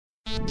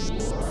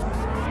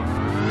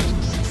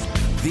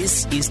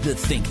This is The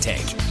Think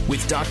Tank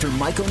with Dr.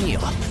 Mike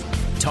O'Neill,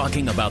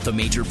 talking about the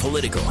major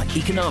political,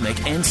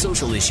 economic, and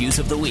social issues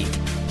of the week.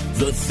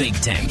 The Think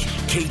Tank,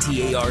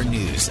 KTAR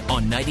News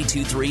on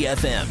 92.3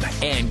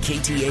 FM and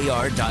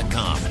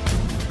KTAR.com.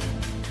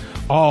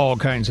 All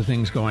kinds of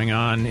things going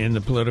on in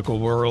the political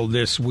world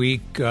this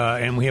week,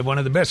 and we have one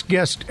of the best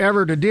guests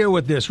ever to deal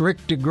with this. Rick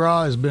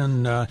DeGraw has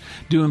been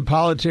doing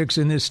politics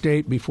in this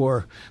state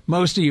before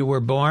most of you were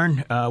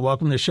born.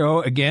 Welcome to the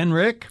show again,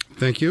 Rick.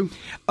 Thank you.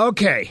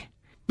 Okay,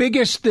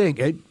 biggest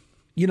thing.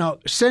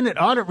 Senate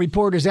audit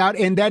report is out,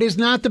 and that is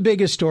not the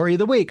biggest story of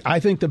the week. I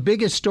think the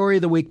biggest story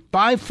of the week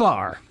by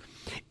far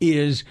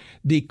is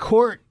the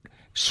court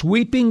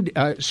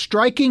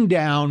striking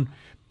down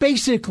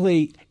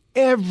basically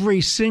every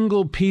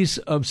single piece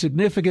of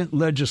significant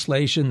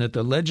legislation that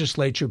the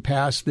legislature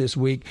passed this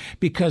week,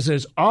 because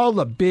as all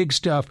the big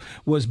stuff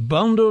was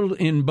bundled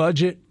in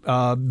budget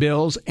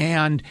bills,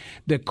 and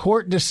the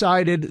court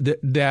decided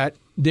that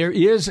there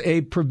is a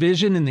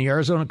provision in the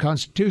Arizona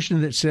Constitution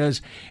that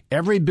says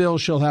every bill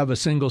shall have a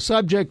single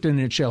subject and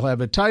it shall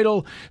have a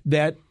title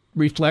that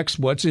reflects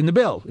what's in the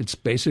bill. It's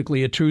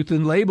basically a truth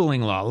in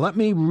labeling law. Let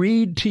me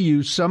read to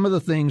you some of the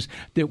things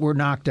that were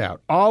knocked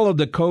out. All of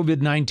the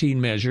COVID-19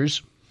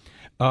 measures,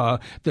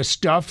 the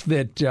stuff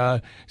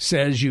that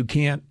says you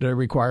can't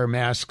require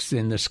masks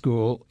in the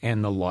school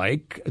and the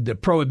like, the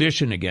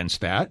prohibition against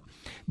that,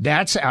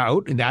 that's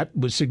out. And that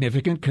was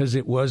significant because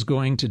it was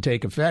going to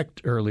take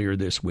effect earlier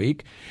this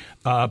week.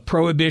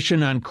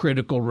 Prohibition on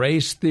critical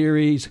race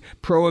theories,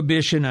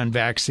 prohibition on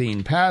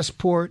vaccine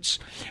passports,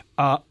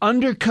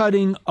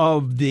 undercutting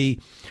of the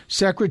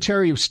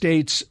Secretary of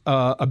State's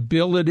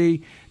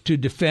ability to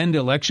defend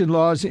election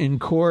laws in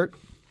court,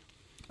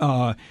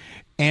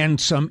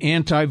 and some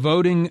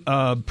anti-voting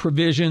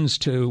provisions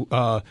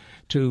to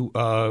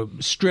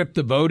strip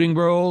the voting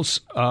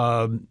rolls.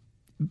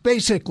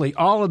 Basically,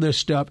 all of this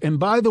stuff. And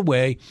by the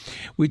way,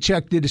 we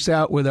checked this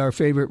out with our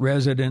favorite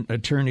resident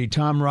attorney,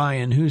 Tom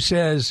Ryan, who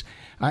says,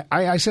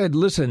 I said,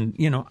 listen,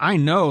 I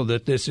know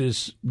that this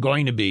is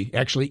going to be,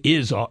 actually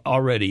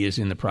already is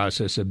in the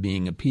process of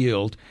being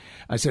appealed.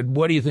 I said,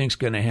 what do you think's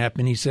going to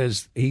happen? He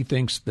says he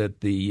thinks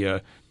that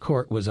the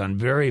court was on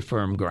very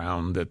firm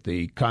ground, that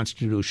the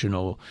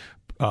constitutional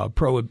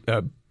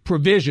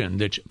provision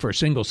that for a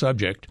single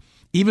subject,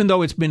 even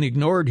though it's been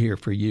ignored here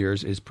for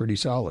years, is pretty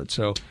solid.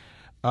 So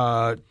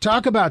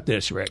talk about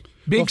this, Rick.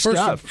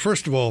 Stuff.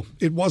 First of all,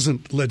 it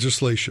wasn't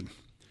legislation.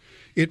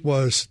 It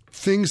was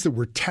things that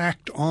were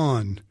tacked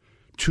on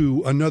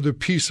to another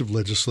piece of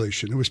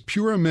legislation. It was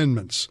pure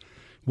amendments.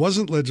 It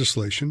wasn't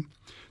legislation.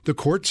 The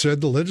court said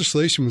the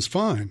legislation was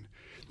fine.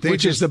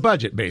 Which is the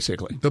budget,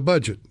 basically. The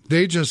budget.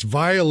 They just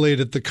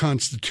violated the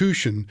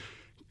Constitution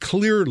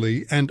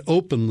clearly and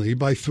openly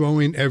by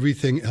throwing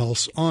everything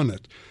else on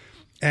it.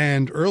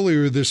 And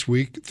earlier this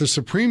week, the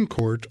Supreme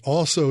Court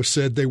also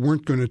said they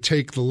weren't going to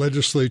take the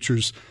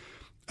legislature's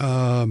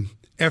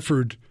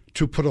effort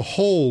to put a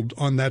hold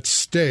on that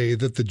stay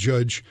that the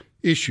judge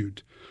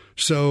issued.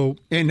 So,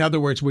 in other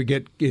words, we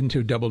get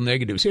into double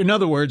negatives. In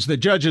other words, the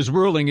judge's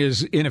ruling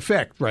is in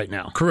effect right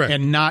now. Correct.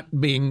 And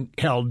not being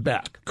held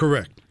back.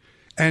 Correct.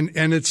 And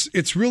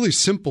it's really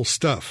simple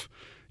stuff.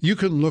 You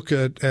can look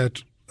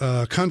at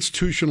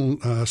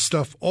constitutional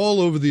stuff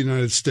all over the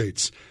United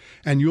States,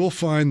 and you'll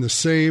find the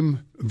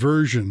same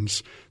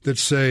versions that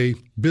say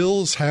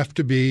bills have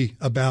to be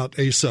about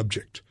a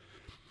subject.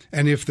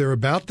 And if they're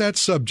about that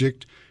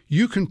subject,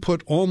 you can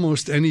put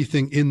almost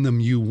anything in them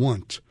you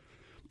want.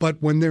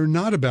 But when they're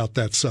not about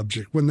that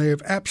subject, when they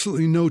have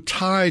absolutely no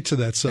tie to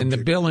that subject. And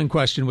the bill in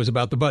question was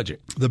about the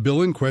budget. The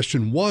bill in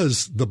question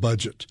was the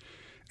budget.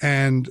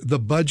 And the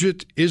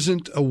budget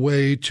isn't a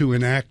way to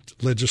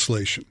enact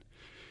legislation.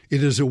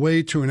 It is a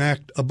way to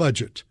enact a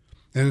budget.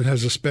 And it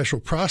has a special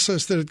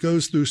process that it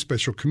goes through,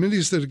 special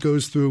committees that it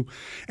goes through,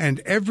 and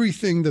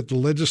everything that the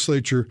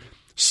legislature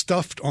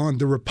stuffed on,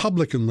 the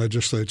Republican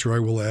legislature, I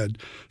will add,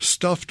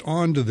 stuffed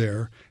onto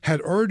there, had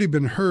already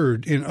been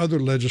heard in other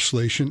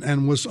legislation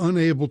and was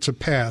unable to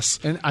pass.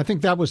 And I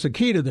think that was the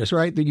key to this,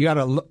 right? That you got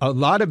a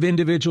lot of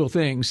individual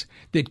things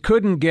that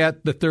couldn't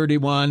get the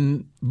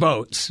 31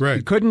 votes. Right.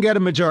 You couldn't get a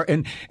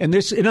majority. And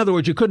this, in other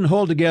words, you couldn't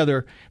hold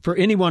together for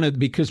any one of,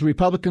 because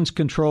Republicans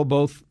control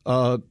both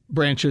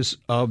branches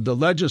of the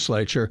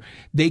legislature.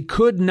 They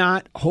could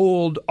not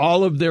hold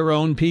all of their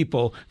own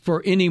people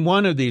for any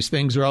one of these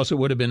things, or else it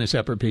would have been a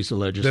separate piece of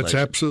legislation. That's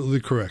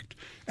absolutely correct.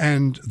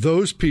 And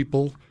those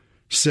people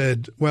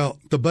said, well,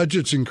 the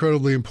budget's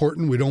incredibly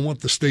important. We don't want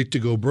the state to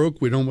go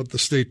broke. We don't want the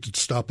state to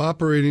stop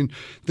operating.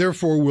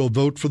 Therefore, we'll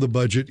vote for the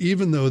budget,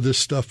 even though this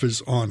stuff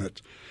is on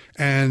it.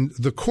 And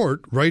the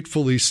court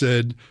rightfully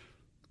said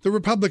the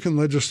Republican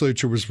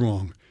legislature was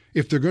wrong.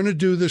 If they're going to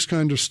do this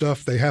kind of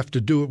stuff, they have to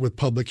do it with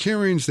public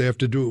hearings. They have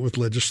to do it with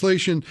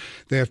legislation.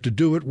 They have to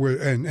do it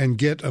and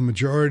get a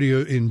majority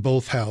in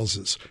both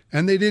houses.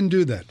 And they didn't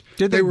do that.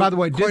 By the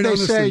way, did they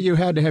say you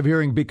had to have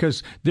hearing?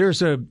 Because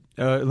there's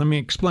let me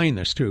explain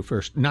this too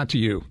first, not to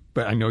you.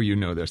 but I know you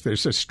know this.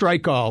 There's a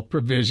strike all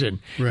provision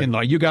in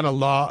law. You got a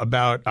law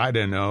about, I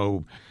don't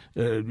know,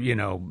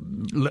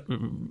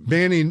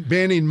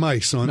 banning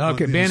mice on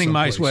banning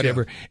mice,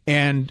 whatever. Yeah.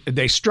 And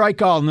they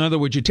strike all. In other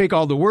words, you take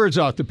all the words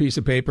off the piece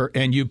of paper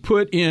and you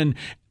put in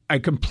a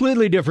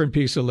completely different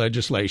piece of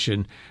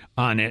legislation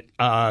on it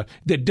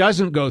that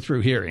doesn't go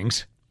through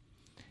hearings.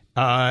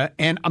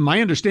 And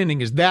my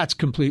understanding is that's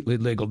completely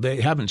legal.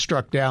 They haven't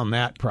struck down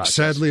that process.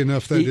 Sadly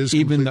enough, that is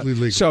completely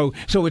legal.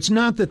 So it's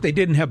not that they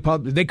didn't have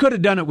they could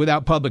have done it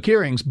without public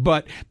hearings,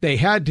 but they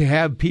had to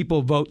have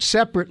people vote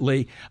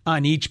separately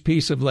on each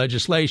piece of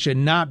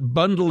legislation, not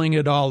bundling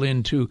it all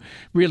into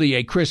really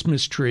a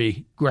Christmas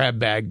tree grab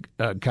bag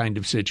kind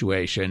of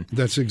situation.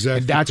 That's exactly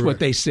and that's correct. What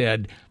they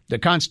said. The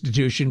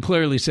Constitution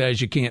clearly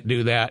says you can't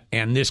do that,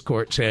 and this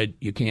court said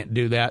you can't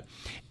do that.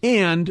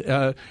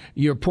 And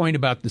your point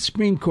about the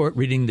Supreme Court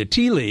reading the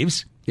tea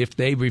leaves, if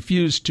they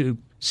refuse to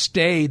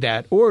stay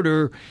that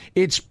order,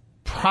 it's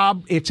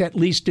at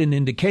least an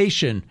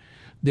indication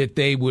that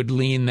they would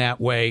lean that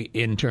way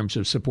in terms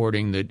of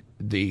supporting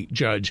the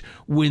judge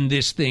when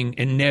this thing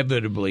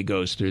inevitably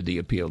goes through the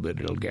appeal that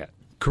it'll get.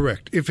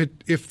 Correct.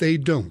 If they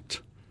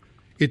don't,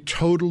 it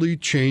totally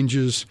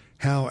changes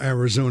how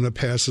Arizona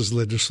passes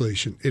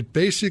legislation. It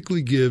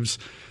basically gives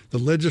the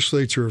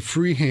legislature a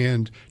free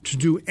hand to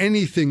do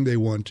anything they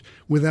want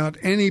without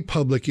any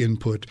public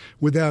input,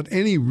 without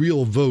any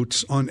real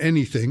votes on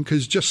anything,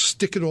 because just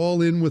stick it all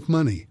in with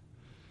money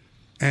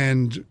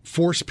and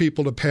force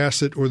people to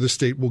pass it or the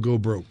state will go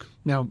broke.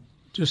 Now,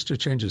 just to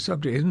change the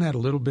subject, isn't that a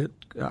little bit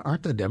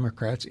aren't the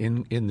Democrats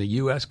in the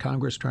U.S.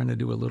 Congress trying to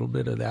do a little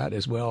bit of that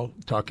as well,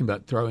 talking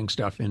about throwing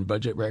stuff in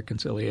budget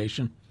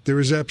reconciliation? There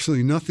is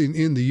absolutely nothing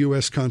in the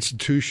U.S.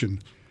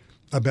 Constitution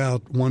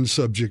about one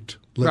subject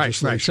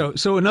legislation. Right.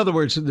 So in other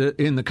words,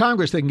 in the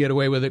Congress they can get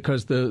away with it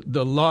because the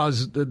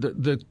laws,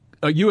 the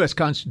U.S.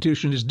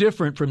 Constitution is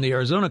different from the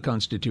Arizona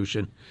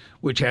Constitution,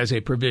 which has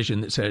a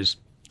provision that says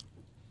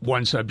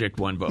one subject,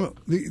 one vote. Well,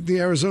 the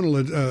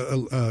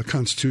Arizona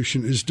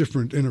Constitution is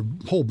different in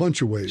a whole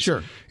bunch of ways.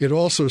 Sure. It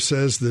also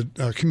says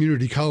that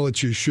community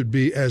colleges should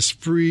be as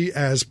free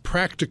as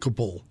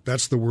practicable.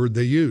 That's the word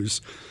they use.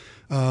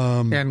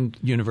 And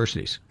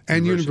universities.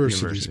 And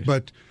universities.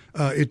 But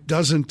it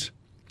doesn't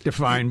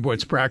define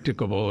what's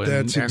practicable.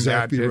 That's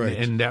exactly right.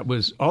 And that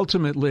was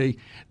ultimately,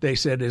 they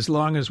said, as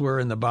long as we're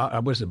in the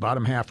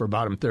bottom half or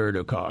bottom third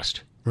of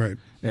cost. Right.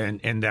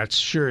 And that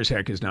sure as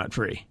heck is not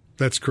free.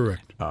 That's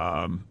correct.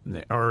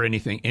 Or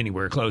anything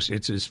anywhere close.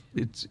 It's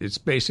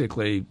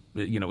basically,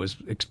 as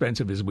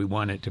expensive as we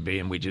want it to be,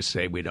 and we just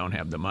say we don't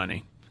have the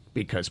money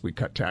because we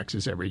cut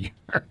taxes every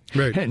year.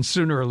 Right. And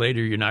sooner or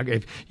later,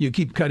 if you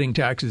keep cutting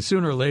taxes,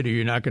 sooner or later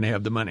you're not going to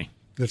have the money.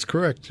 That's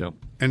correct. So,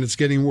 and it's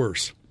getting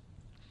worse.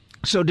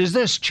 So does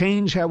this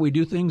change how we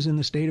do things in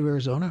the state of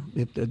Arizona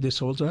if this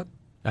holds up?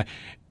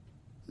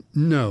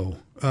 No.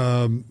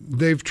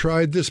 They've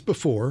tried this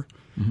before,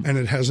 and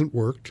it hasn't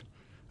worked.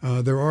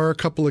 There are a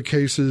couple of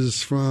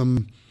cases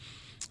from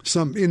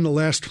in the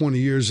last 20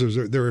 years.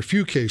 There are a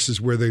few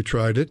cases where they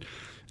tried it,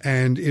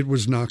 and it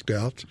was knocked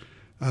out.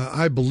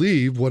 I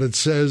believe what it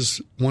says,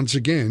 once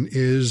again,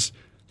 is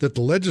that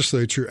the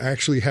legislature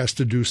actually has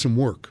to do some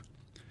work.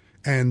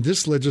 And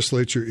this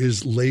legislature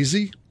is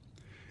lazy,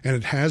 and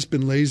it has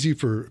been lazy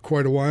for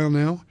quite a while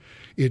now.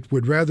 It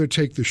would rather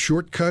take the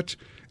shortcut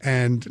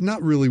and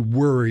not really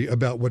worry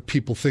about what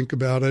people think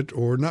about it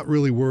or not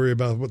really worry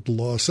about what the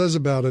law says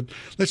about it.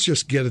 Let's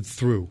just get it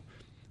through.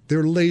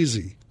 They're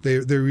lazy. They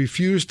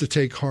refuse to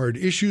take hard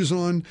issues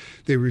on.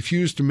 They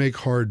refuse to make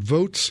hard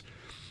votes.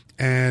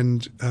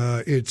 And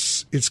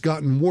it's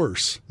gotten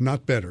worse,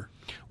 not better.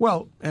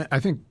 Well, I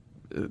think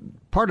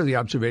part of the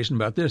observation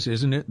about this,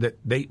 isn't it, that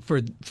they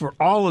for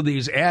all of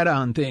these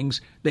add-on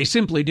things, they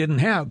simply didn't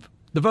have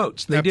the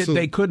votes.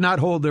 They could not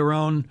hold their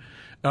own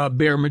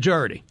bare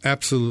majority.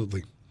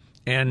 Absolutely.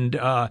 And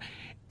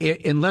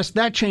unless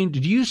that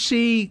changed, do you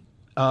see?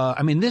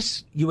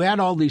 You add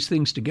all these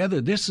things together.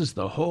 This is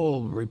the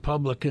whole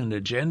Republican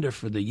agenda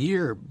for the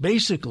year.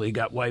 Basically,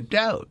 got wiped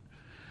out.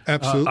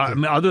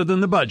 Absolutely. Other than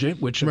the budget,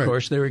 which of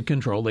course they're in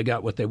control, they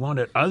got what they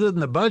wanted. Other than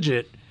the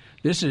budget,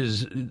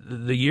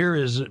 the year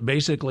is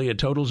basically a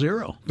total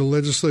zero. The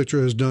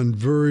legislature has done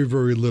very,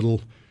 very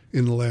little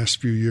in the last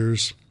few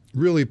years.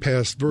 Really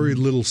passed very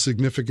little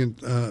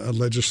significant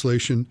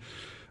legislation,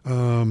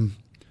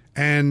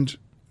 and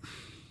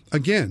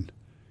again,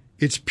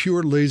 it's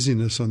pure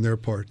laziness on their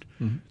part.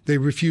 Mm-hmm. They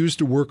refuse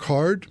to work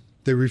hard.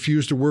 They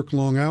refuse to work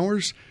long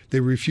hours.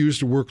 They refuse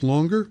to work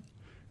longer.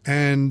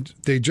 And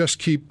they just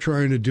keep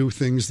trying to do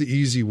things the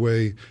easy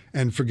way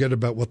and forget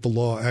about what the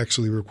law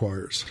actually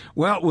requires.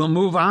 Well, we'll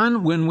move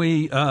on. When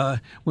we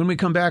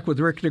come back with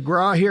Rick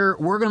DeGraw here,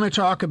 we're going to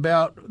talk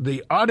about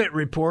the audit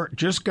report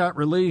just got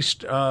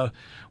released.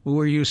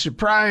 Were you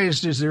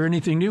surprised? Is there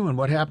anything new? And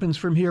what happens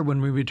from here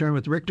when we return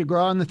with Rick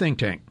DeGraw on The Think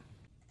Tank?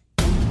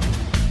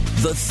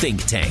 The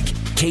Think Tank,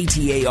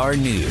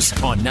 KTAR News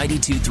on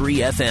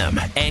 92.3 FM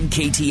and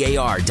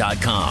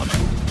KTAR.com.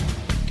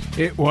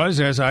 It was,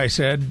 as I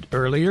said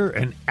earlier,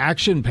 an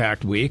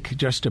action-packed week.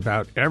 Just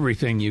about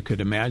everything you could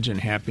imagine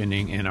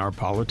happening in our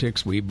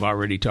politics. We've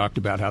already talked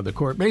about how the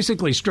court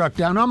basically struck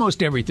down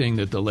almost everything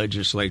that the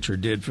legislature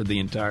did for the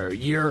entire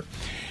year.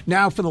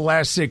 Now, for the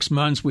last 6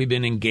 months, we've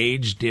been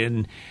engaged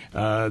in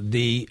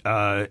the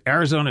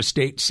Arizona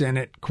State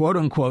Senate,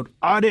 quote-unquote,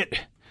 audit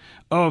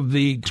of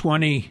the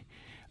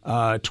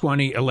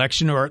 2020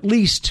 election, or at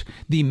least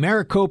the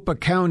Maricopa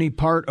County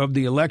part of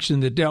the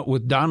election that dealt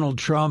with Donald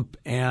Trump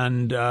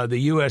and the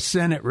U.S.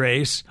 Senate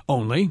race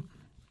only,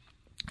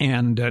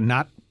 and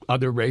not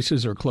other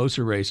races or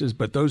closer races,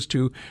 but those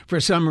two, for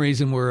some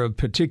reason, were of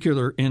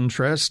particular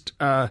interest.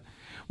 Were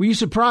you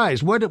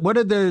surprised? What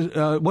did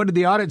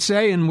the audit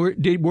say, and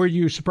were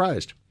you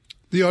surprised?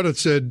 The audit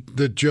said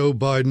that Joe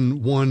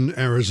Biden won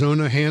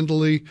Arizona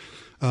handily,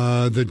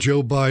 that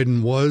Joe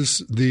Biden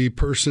was the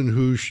person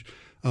who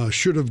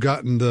should have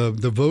gotten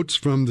the votes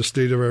from the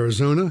state of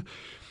Arizona.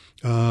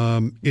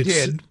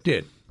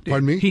 Did.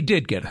 Pardon me? He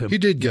did get them. He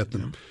did get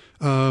them.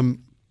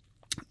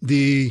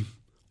 The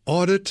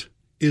audit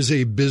is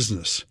a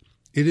business.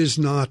 It is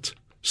not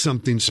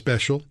something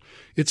special.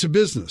 It's a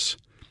business.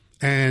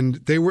 And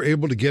they were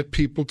able to get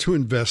people to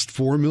invest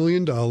 $4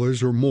 million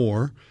or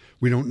more.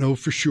 We don't know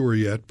for sure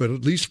yet, but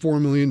at least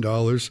 $4 million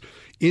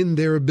in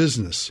their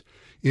business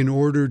in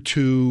order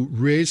to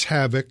raise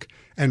havoc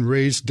and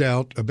raise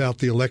doubt about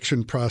the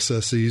election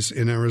processes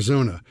in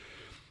Arizona.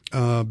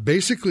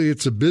 Basically,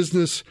 it's a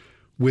business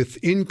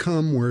with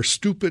income where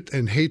stupid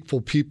and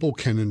hateful people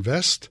can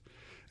invest,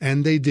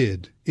 and they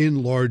did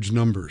in large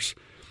numbers.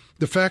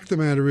 The fact of the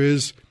matter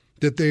is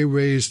that they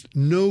raised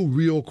no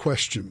real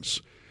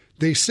questions.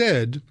 They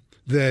said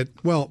that,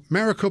 well,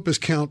 Maricopa's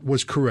count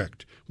was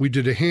correct. We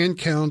did a hand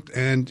count,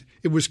 and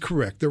it was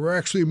correct. There were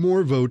actually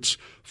more votes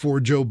for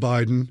Joe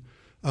Biden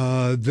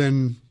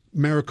than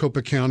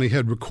Maricopa County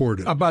had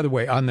recorded. By the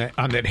way, on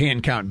that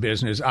hand count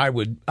business, I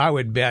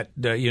would bet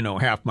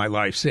half my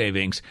life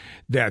savings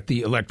that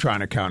the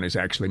electronic count is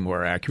actually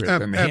more accurate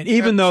than the hand.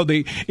 Even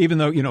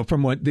though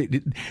from what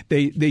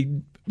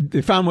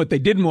they found what they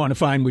didn't want to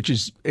find, which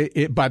is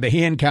by the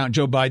hand count,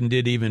 Joe Biden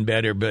did even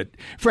better. But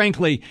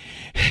frankly,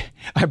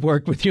 I've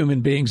worked with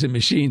human beings and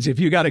machines. If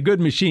you got a good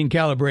machine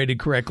calibrated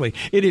correctly,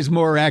 it is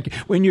more accurate.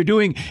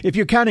 If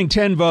you're counting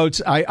 10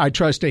 votes, I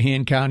trust a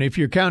hand count. If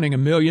you're counting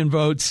 1 million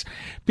votes,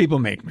 people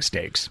make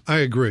mistakes. I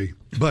agree.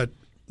 But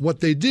what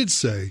they did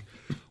say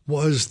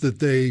was that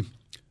they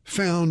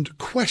found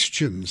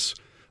questions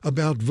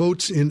about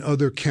votes in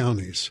other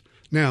counties.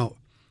 Now,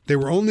 they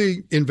were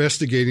only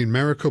investigating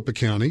Maricopa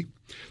County.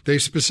 They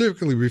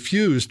specifically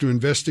refused to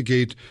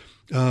investigate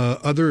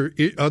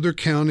other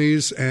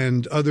counties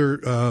and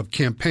other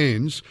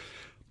campaigns,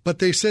 but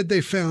they said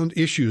they found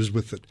issues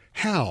with it.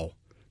 How?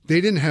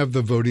 They didn't have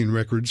the voting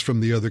records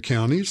from the other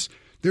counties.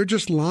 They're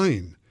just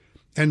lying.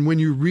 And when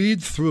you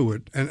read through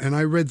it, and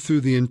I read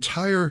through the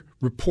entire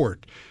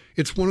report,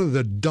 it's one of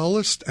the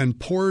dullest and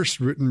poorest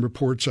written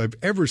reports I've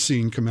ever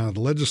seen come out of the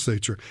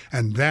legislature,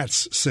 and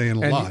that's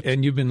saying a lot.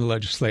 And you've been the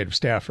legislative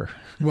staffer.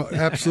 Well,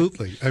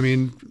 absolutely. I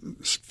mean,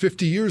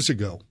 50 years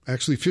ago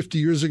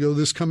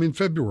this coming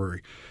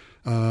February,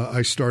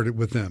 I started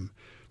with them.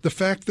 The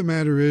fact of the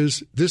matter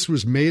is this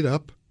was made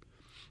up.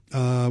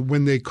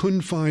 When they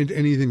couldn't find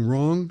anything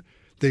wrong,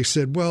 they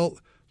said, well,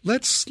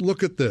 let's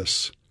look at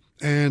this,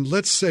 and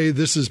let's say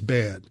this is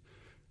bad.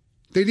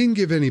 They didn't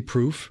give any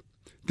proof.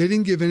 They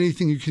didn't give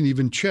anything you can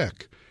even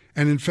check.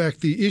 And in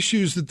fact, the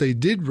issues that they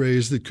did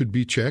raise that could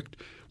be checked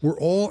were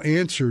all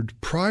answered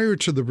prior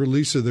to the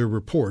release of their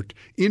report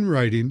in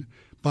writing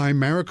by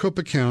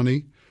Maricopa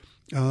County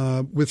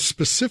with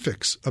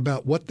specifics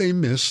about what they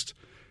missed.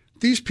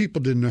 These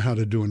people didn't know how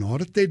to do an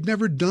audit. They'd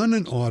never done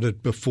an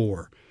audit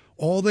before.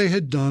 All they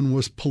had done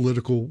was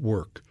political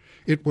work.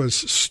 It was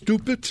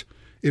stupid.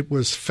 It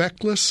was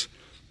feckless.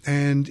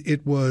 And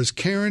it was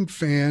Karen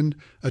Fann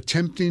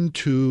attempting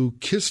to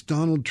kiss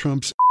Donald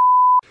Trump's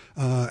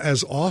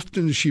as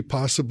often as she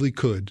possibly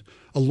could,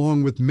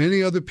 along with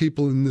many other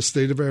people in the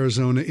state of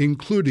Arizona,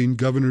 including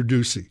Governor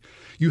Ducey.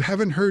 You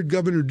haven't heard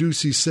Governor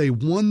Ducey say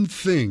one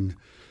thing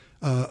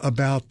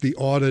about the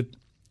audit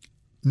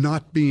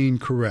not being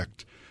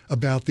correct,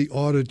 about the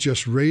audit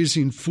just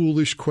raising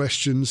foolish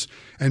questions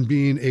and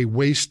being a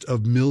waste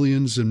of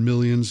millions and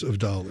millions of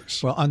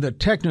dollars. Well, on the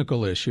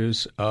technical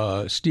issues,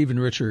 Stephen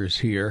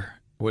Richards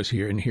was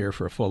here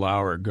for a full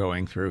hour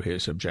going through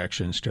his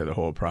objections to the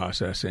whole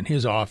process, and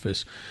his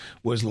office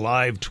was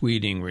live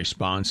tweeting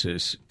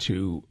responses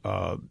to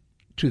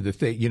the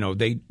thing.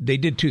 They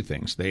did two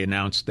things. They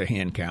announced the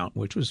hand count,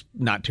 which was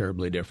not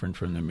terribly different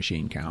from the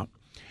machine count.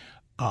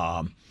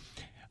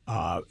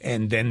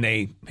 And then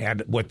they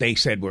had what they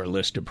said were a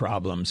list of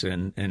problems,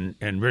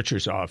 and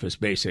Richard's office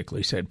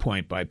basically said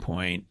point by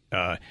point,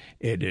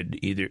 it had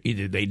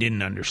either they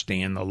didn't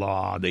understand the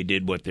law, they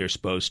did what they're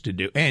supposed to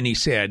do, and he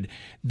said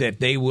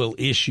that they will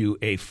issue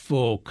a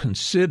full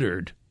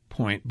considered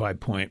point by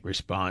point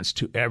response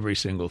to every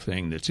single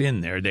thing that's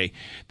in there. They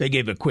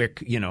gave a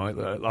quick,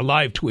 a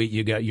live tweet.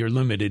 You're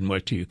limited in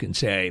what you can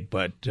say,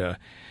 but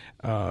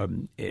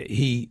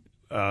he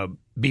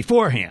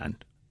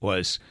beforehand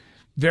was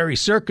very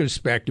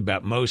circumspect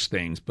about most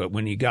things, but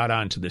when he got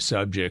onto the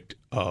subject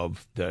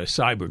of the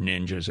cyber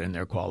ninjas and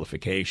their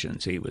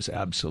qualifications, he was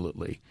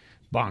absolutely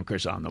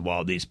bonkers on the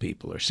wall. These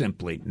people are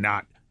simply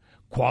not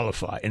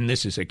qualified. And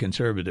this is a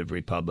conservative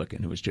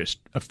Republican who was just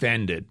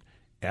offended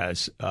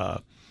as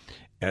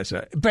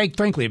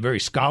frankly, a very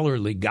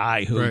scholarly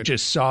guy who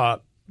just saw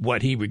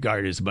what he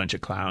regarded as a bunch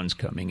of clowns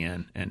coming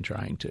in and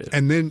trying to.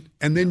 And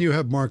then you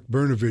have Mark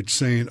Brnovich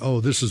saying, "Oh,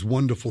 this is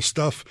wonderful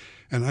stuff,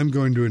 and I'm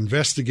going to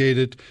investigate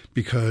it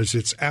because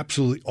it's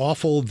absolutely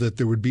awful that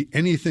there would be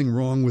anything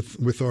wrong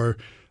with our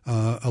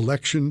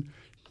election."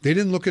 They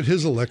didn't look at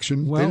his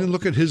election. They didn't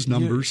look at his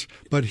numbers,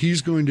 but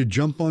he's going to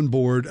jump on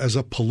board as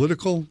a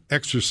political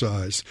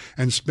exercise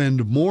and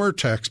spend more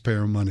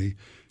taxpayer money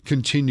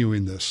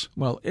continuing this.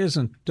 Well,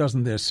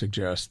 doesn't this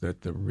suggest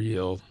that the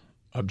real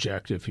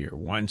objective here,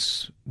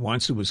 once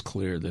it was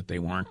clear that they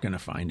weren't going to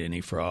find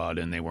any fraud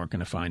and they weren't going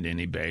to find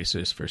any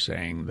basis for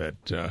saying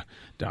that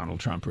Donald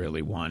Trump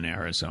really won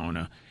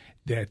Arizona,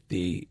 that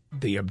the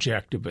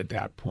objective at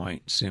that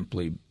point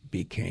simply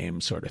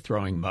became sort of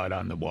throwing mud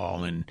on the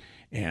wall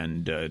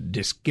and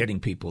just getting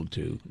people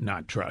to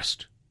not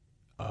trust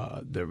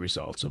the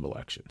results of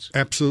elections.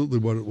 Absolutely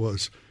what it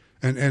was.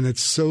 And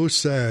it's so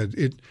sad.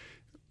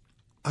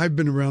 I've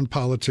been around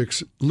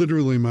politics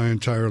literally my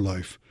entire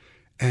life,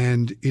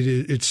 and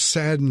it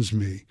saddens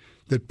me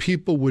that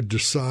people would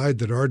decide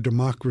that our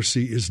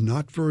democracy is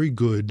not very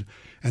good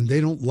and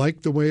they don't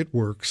like the way it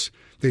works.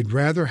 They'd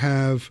rather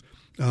have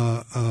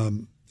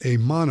a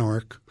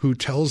monarch who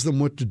tells them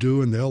what to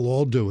do and they'll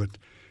all do it.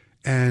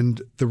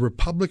 And the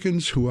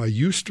Republicans, who I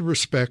used to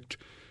respect,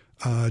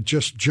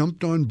 just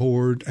jumped on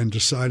board and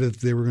decided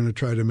that they were going to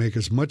try to make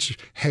as much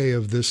hay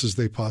of this as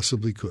they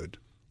possibly could.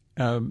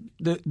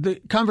 The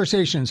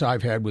conversations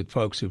I've had with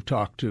folks who've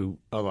talked to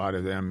a lot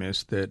of them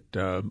is that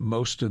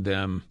most of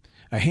them,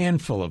 a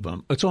handful of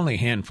them, it's only a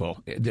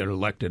handful that are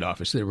elected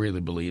office, they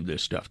really believe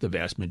this stuff. The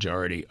vast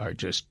majority are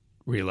just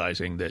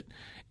realizing that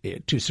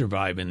to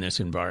survive in this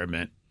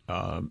environment,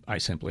 I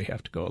simply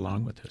have to go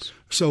along with this.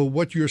 So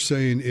what you're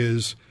saying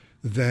is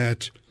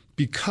that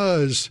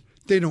because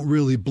they don't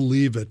really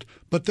believe it,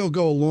 but they'll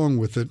go along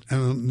with it,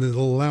 and they'll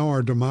allow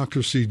our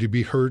democracy to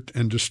be hurt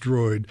and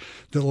destroyed.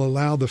 They'll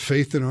allow the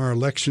faith in our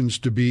elections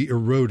to be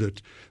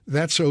eroded.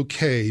 That's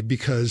okay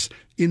because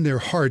in their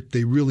heart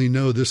they really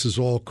know this is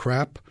all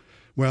crap.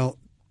 Well,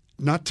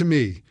 not to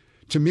me.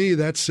 To me,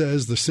 that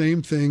says the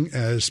same thing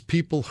as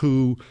people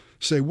who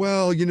say,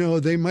 well,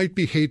 they might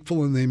be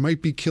hateful and they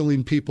might be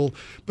killing people,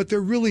 but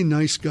they're really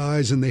nice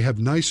guys and they have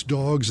nice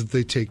dogs that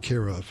they take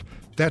care of.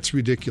 That's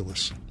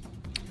ridiculous.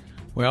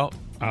 Well,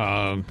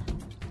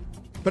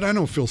 but I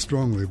don't feel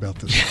strongly about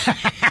this.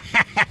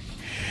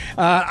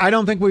 I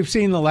don't think we've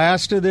seen the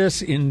last of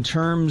this in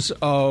terms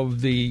of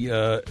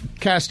the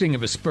casting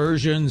of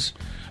aspersions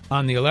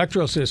on the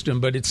electoral system,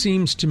 but it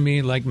seems to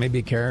me like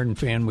maybe Karen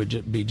Fann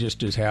would be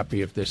just as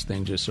happy if this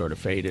thing just sort of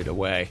faded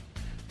away,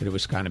 that it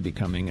was kind of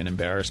becoming an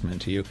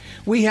embarrassment to you.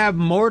 We have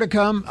more to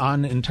come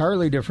on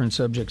entirely different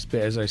subjects.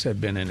 As I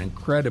said, been an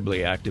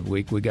incredibly active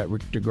week. We got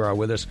Rick DeGraw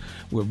with us.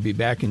 We'll be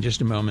back in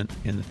just a moment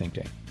in the Think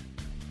Tank.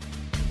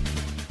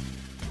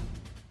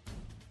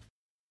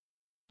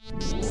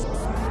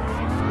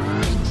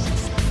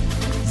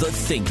 The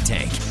Think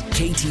Tank,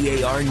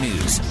 KTAR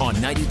News on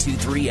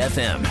 92.3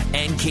 FM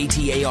and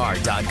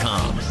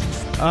KTAR.com.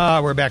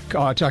 We're back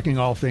talking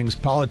all things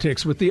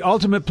politics with the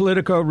ultimate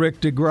Politico,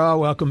 Rick DeGraw.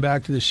 Welcome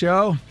back to the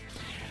show.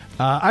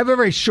 I have a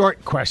very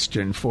short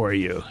question for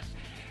you.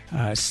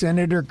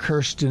 Senator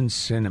Kyrsten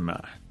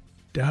Sinema,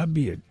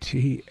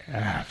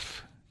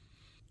 WTF?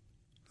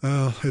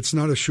 It's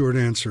not a short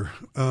answer.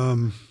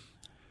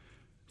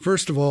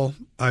 First of all,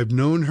 I've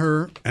known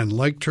her and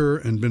liked her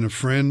and been a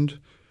friend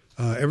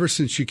ever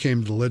since she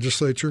came to the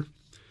legislature.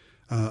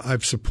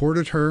 I've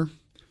supported her,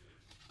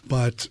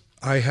 but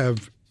I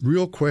have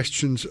real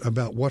questions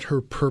about what her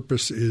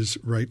purpose is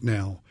right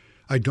now.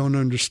 I don't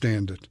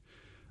understand it.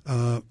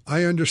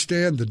 I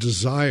understand the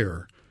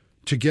desire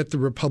to get the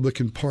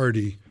Republican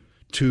Party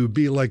to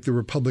be like the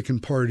Republican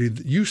Party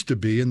that used to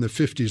be in the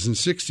 50s and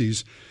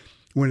 60s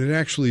when it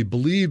actually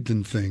believed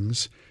in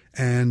things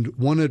and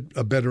wanted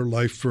a better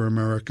life for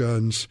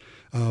Americans,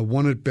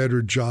 wanted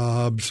better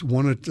jobs,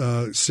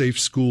 wanted safe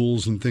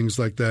schools and things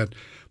like that.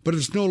 But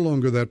it's no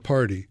longer that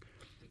party.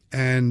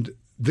 And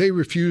they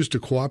refuse to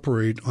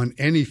cooperate on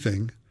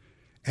anything,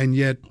 and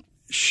yet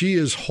she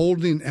is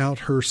holding out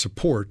her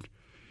support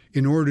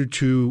in order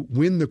to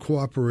win the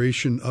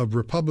cooperation of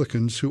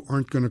Republicans who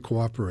aren't going to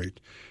cooperate.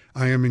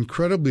 I am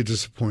incredibly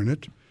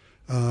disappointed,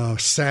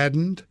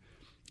 saddened,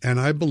 and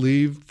I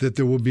believe that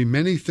there will be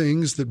many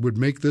things that would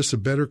make this a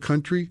better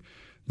country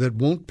that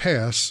won't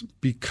pass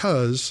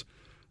because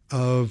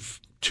of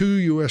 2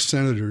 U.S.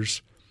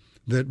 senators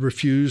that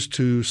refuse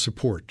to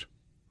support.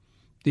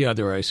 The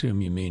other, I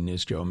assume you mean,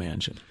 is Joe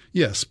Manchin.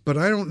 Yes, but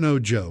I don't know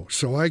Joe,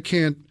 so I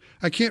can't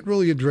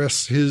really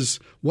address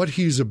what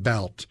he's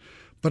about.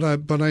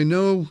 But I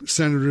know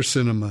Senator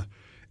Sinema,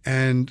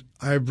 and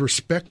I've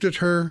respected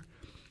her.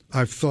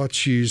 I've thought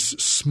she's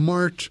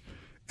smart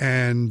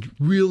and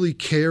really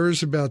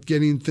cares about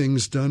getting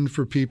things done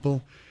for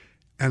people.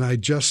 And I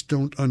just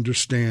don't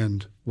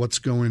understand what's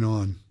going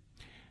on.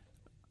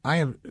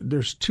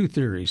 There's two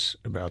theories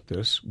about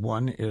this.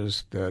 One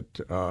is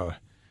that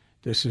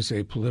this is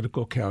a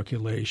political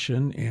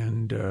calculation,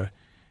 and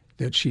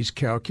that she's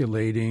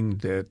calculating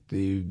that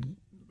the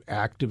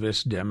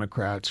activist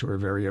Democrats who are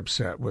very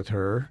upset with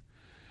her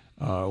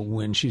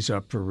when she's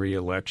up for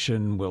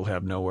re-election will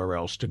have nowhere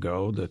else to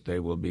go, that they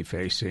will be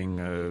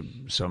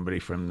facing somebody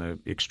from the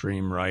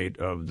extreme right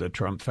of the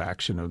Trump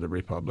faction of the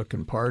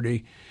Republican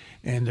Party,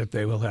 and that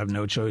they will have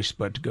no choice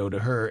but to go to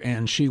her.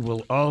 And she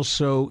will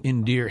also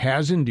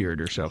has endeared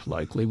herself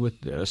likely with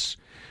this,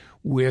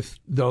 with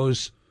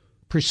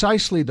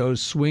precisely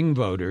those swing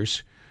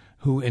voters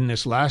who in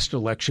this last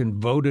election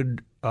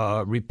voted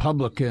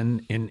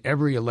Republican in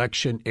every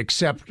election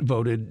except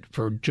voted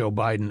for Joe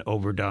Biden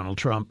over Donald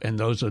Trump. And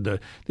those are the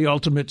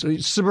ultimate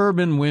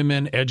suburban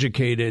women,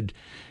 educated,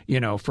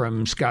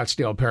 from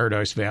Scottsdale,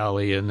 Paradise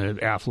Valley and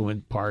the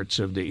affluent parts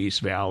of the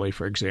East Valley,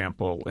 for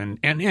example,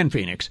 and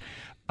Phoenix.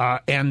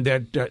 And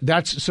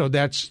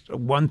that's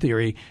one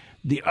theory.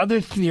 The other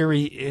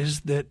theory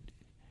is that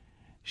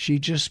she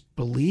just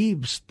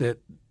believes that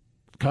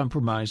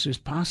compromise is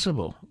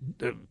possible.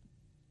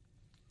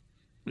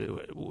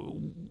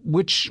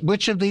 Which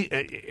of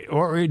the,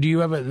 or do you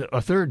have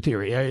a third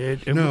theory?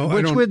 No, which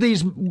I don't. With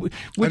these,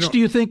 which do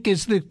you think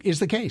is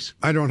the case?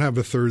 I don't have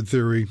a third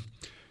theory.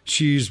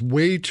 She's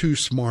way too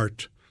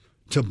smart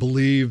to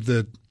believe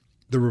that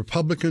the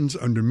Republicans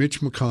under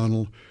Mitch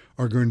McConnell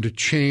are going to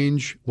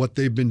change what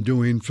they've been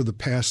doing for the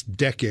past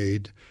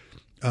decade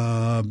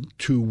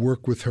to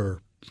work with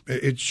her.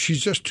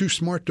 She's just too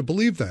smart to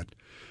believe that.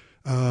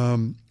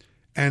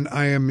 And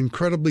I am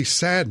incredibly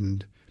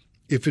saddened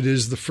if it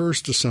is the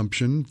first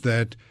assumption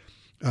that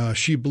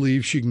she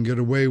believes she can get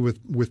away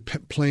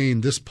with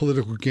playing this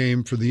political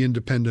game for the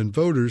independent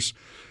voters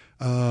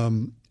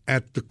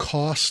at the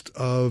cost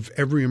of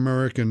every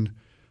American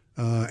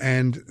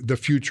and the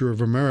future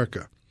of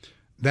America.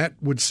 That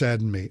would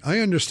sadden me. I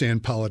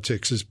understand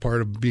politics is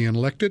part of being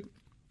elected.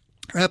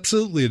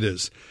 Absolutely it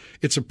is.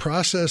 It's a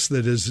process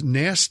that is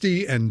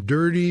nasty and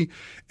dirty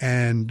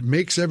and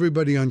makes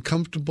everybody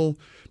uncomfortable,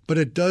 but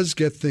it does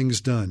get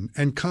things done.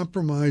 And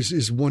compromise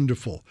is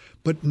wonderful,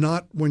 but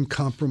not when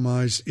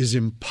compromise is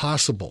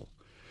impossible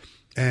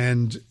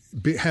and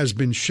has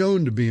been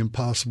shown to be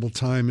impossible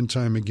time and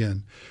time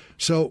again.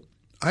 So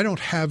I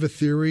don't have a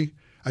theory.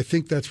 I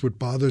think that's what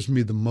bothers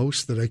me the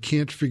most, that I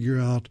can't figure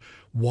out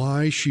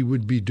why she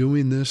would be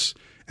doing this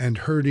and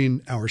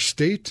hurting our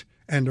state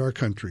and our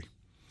country.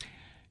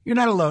 You're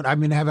not alone. I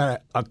mean, I have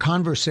a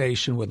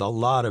conversation with a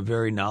lot of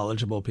very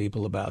knowledgeable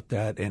people about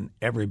that, and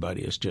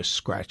everybody is just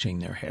scratching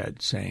their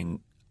head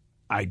saying,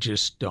 I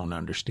just don't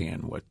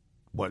understand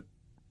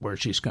where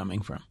she's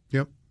coming from.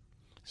 Yep.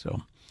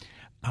 So,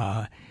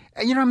 I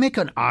make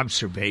an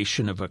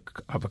observation of a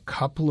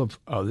couple of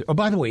other. Oh,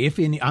 by the way,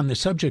 on the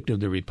subject of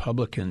the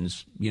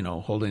Republicans,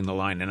 holding the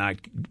line and not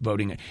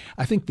voting,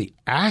 I think the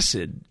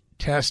acid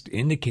test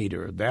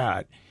indicator of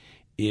that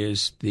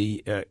is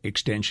the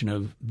extension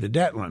of the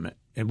debt limit,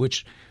 and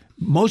which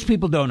most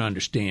people don't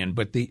understand.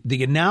 But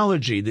the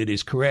analogy that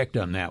is correct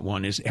on that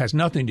one has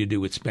nothing to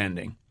do with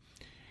spending.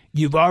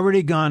 You've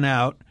already gone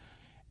out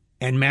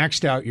and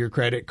maxed out your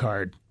credit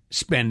card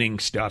spending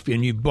stuff,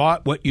 and you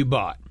bought what you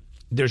bought.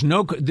 There's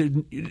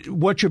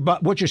what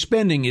you're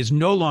spending is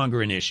no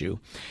longer an issue,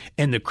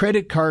 and the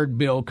credit card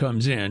bill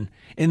comes in,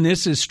 and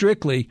this is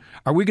strictly,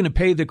 are we going to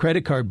pay the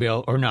credit card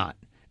bill or not?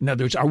 In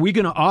other words, are we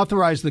going to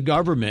authorize the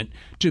government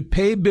to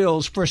pay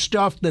bills for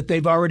stuff that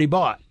they've already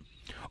bought,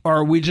 or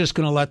are we just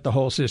going to let the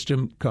whole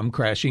system come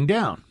crashing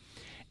down?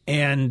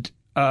 And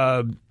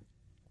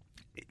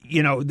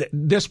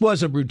this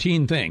was a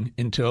routine thing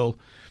until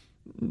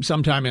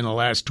sometime in the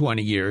last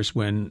 20 years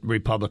when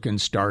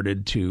Republicans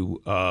started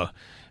to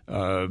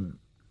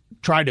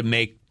try to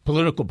make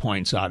political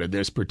points out of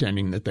this,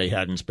 pretending that they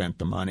hadn't spent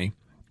the money.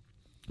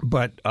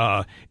 But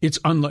it's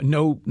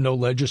no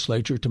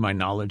legislature, to my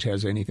knowledge,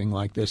 has anything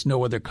like this.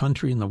 No other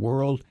country in the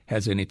world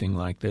has anything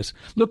like this.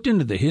 Looked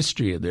into the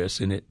history of this,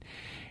 and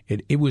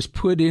it was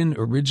put in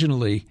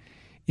originally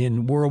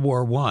in World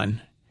War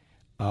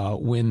I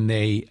when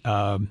they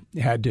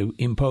had to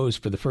impose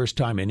for the first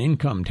time an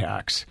income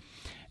tax,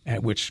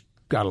 which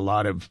got a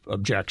lot of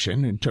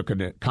objection and took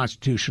a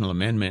constitutional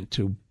amendment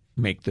to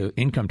make the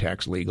income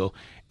tax legal.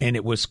 And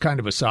it was kind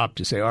of a sop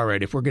to say, all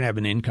right, if we're going to have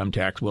an income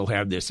tax, we'll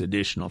have this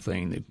additional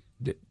thing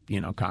that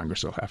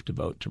Congress will have to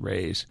vote to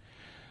raise.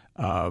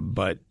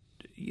 But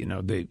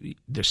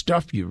the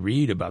stuff you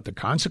read about the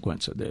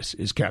consequence of this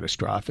is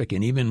catastrophic.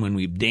 And even when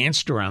we've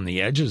danced around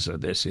the edges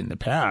of this in the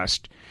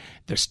past,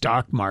 the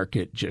stock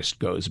market just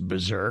goes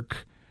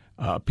berserk.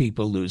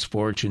 People lose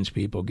fortunes.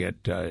 People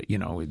get,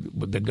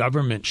 the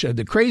government.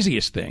 The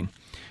craziest thing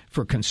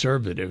for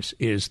conservatives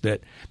is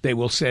that they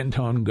will send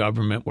home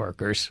government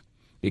workers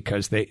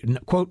because they,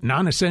 quote,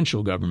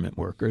 non-essential government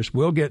workers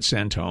will get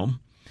sent home.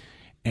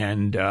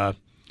 And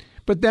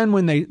but But then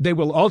when they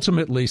will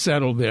ultimately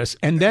settle this,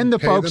 and then the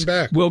folks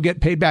will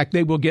get paid back.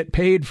 They will get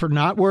paid for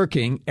not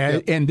working.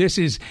 And this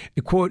is,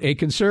 quote, a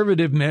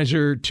conservative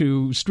measure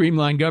to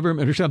streamline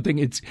government or something.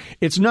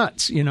 It's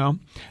nuts, you know.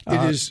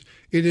 It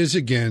is,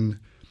 again,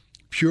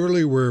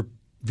 purely where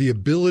the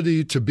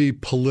ability to be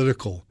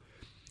political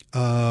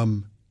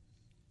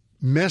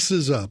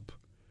messes up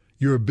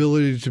your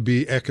ability to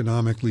be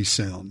economically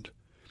sound.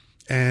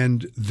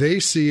 And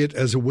they see it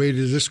as a way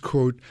to just,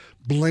 quote,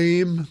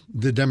 blame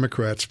the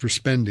Democrats for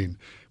spending,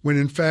 when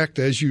in fact,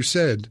 as you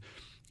said,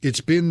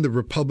 it's been the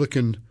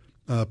Republican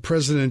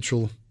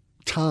presidential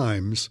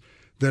times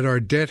that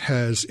our debt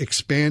has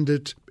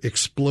expanded,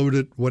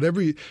 exploded,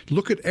 whatever.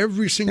 Look at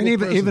every single president.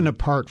 president. Even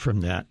apart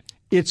from that,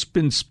 it's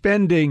been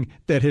spending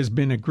that has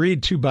been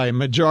agreed to by a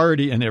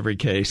majority in every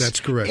case. That's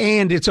correct.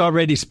 And it's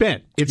already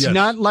spent. It's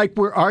not like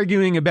we're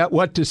arguing about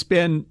what to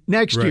spend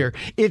next year.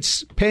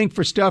 It's paying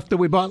for stuff that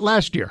we bought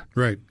last year.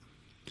 Right.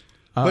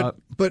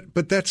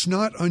 But that's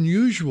not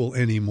unusual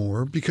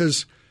anymore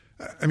because,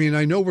 I mean,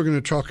 I know we're going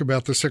to talk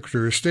about the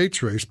Secretary of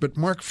State's race, but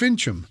Mark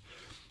Finchem,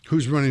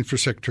 who's running for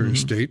Secretary of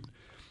State,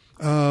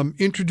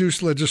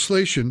 introduced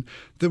legislation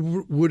that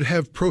would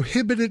have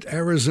prohibited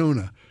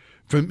Arizona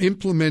from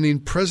implementing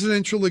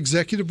presidential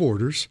executive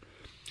orders,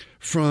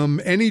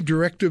 from any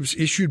directives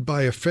issued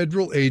by a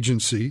federal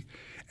agency,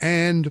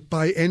 and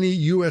by any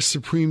U.S.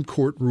 Supreme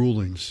Court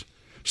rulings.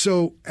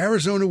 So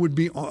Arizona would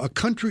be a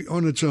country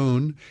on its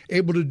own,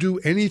 able to do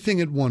anything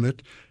it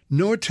wanted,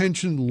 no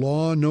attention to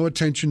law, no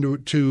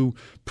attention to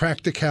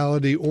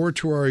practicality or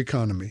to our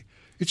economy.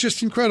 It's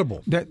just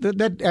incredible.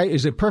 That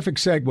is a perfect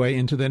segue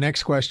into the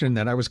next question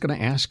that I was going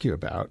to ask you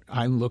about.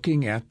 I'm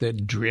looking at the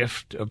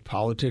drift of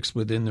politics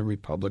within the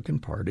Republican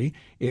Party.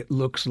 It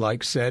looks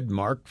like, said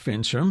Mark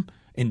Finchem,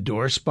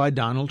 endorsed by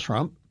Donald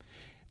Trump,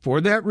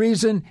 for that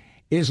reason,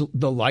 is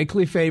the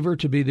likely favor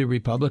to be the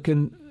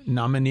Republican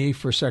nominee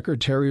for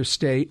Secretary of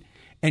State.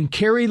 And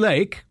Kari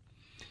Lake,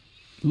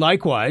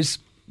 likewise,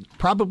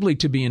 probably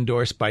to be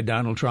endorsed by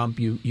Donald Trump.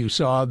 You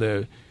saw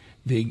the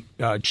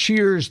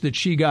cheers that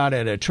she got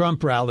at a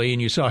Trump rally,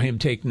 and you saw him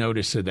take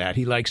notice of that.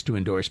 He likes to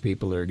endorse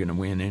people that are going to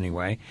win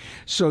anyway.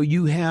 So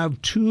you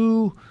have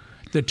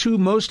the two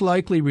most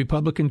likely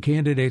Republican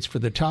candidates for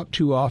the top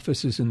two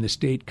offices in the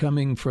state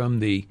coming from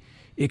the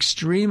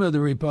extreme of the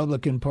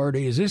Republican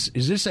Party. Is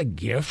this a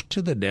gift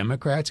to the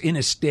Democrats in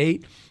a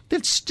state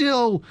that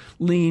still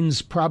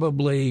leans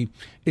probably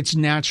its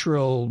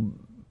natural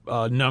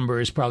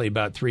number is probably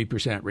about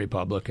 3%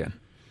 Republican?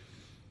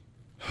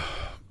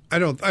 I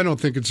don't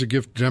think it's a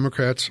gift to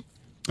Democrats.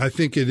 I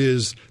think it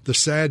is the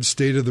sad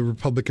state of the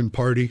Republican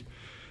Party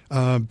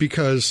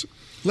because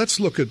let's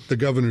look at the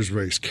governor's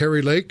race.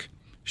 Kari Lake,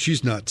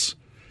 she's nuts,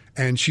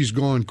 and she's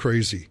gone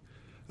crazy.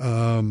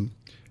 And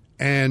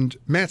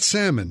Matt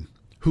Salmon,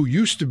 who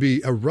used to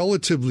be a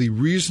relatively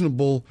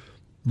reasonable,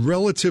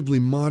 relatively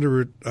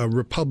moderate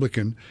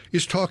Republican,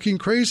 is talking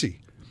crazy.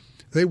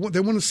 They want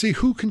to see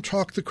who can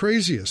talk the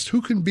craziest,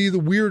 who can be the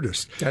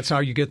weirdest. That's how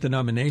you get the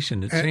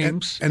nomination, it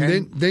seems.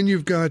 And then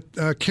you've got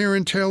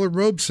Karen Taylor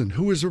Robson,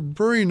 who is a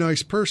very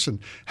nice person,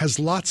 has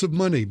lots of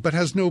money, but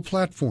has no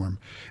platform.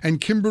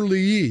 And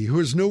Kimberly Yee, who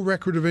has no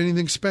record of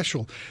anything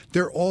special.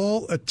 They're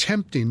all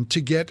attempting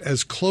to get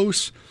as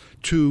close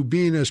to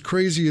being as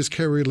crazy as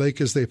Kari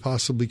Lake as they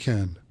possibly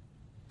can.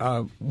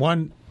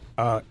 One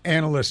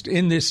analyst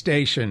in this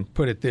station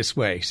put it this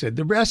way, said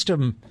the rest of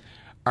them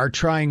are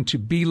trying to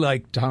be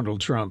like Donald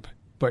Trump,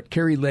 but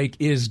Kari Lake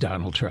is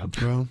Donald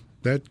Trump. Well,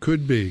 that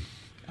could be.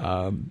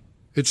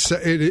 It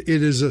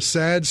is a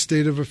sad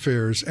state of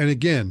affairs. And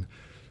again,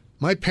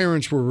 my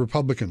parents were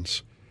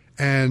Republicans,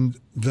 and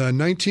the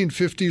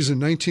 1950s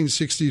and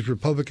 1960s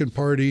Republican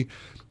Party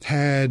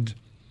had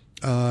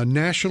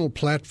national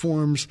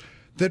platforms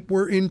that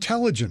were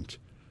intelligent,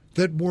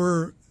 that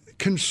were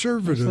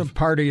conservative. It's the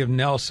party of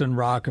Nelson,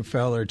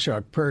 Rockefeller,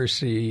 Chuck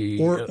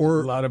Percy,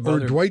 or a lot of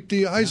other, Dwight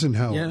D.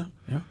 Eisenhower. Yeah.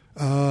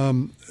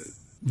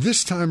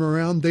 This time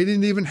around, they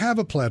didn't even have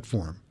a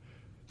platform.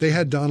 They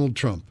had Donald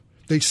Trump.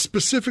 They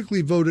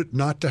specifically voted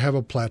not to have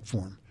a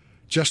platform,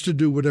 just to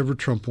do whatever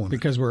Trump wanted.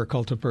 Because we're a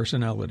cult of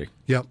personality.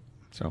 Yep.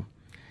 So,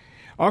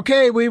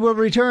 okay, we will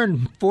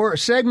return for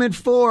segment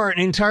 4, an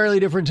entirely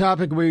different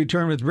topic. We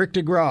return with Rick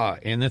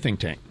DeGraw in the Think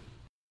Tank.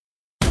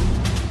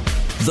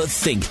 The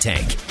Think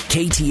Tank,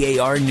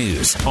 KTAR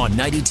News on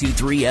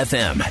 92.3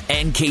 FM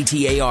and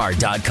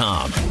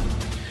KTAR.com.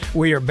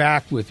 We are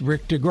back with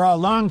Rick DeGraw,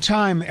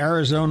 longtime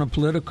Arizona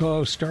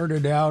politico,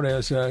 started out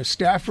as a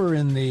staffer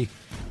in the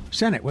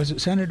Senate. Was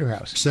it Senate or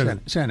House?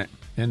 Senate.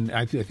 And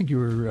I think you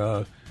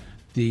were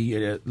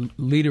the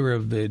leader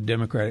of the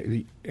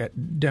Democratic,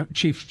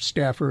 chief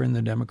staffer in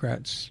the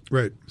Democrats'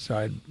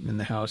 side in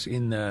the House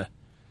in the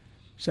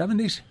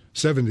 70s?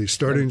 70s,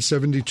 starting in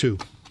 72.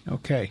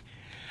 Okay.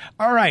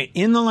 All right.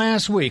 In the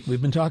last week,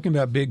 we've been talking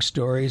about big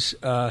stories.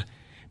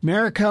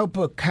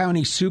 Maricopa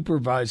County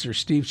Supervisor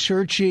Steve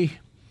Churchy,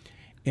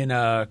 in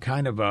a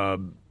kind of a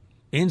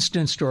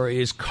instant story,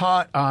 is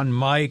caught on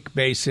mic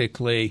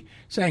basically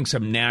saying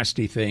some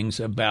nasty things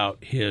about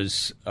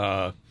his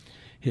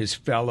his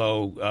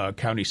fellow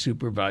county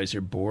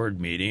supervisor board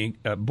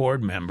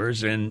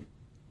members, and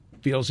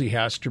feels he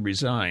has to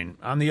resign.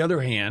 On the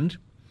other hand,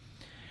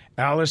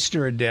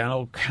 Alistair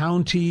Adele,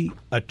 county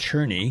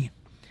attorney,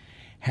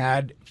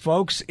 had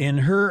folks in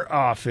her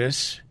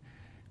office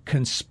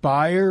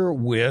conspire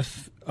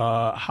with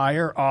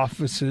higher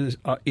offices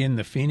in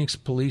the Phoenix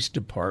Police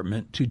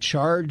Department to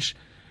charge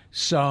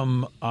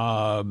some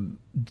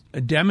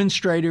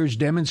demonstrators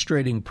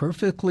demonstrating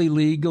perfectly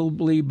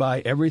legally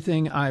by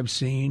everything I've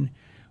seen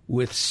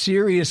with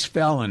serious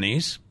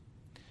felonies.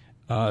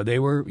 They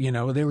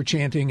were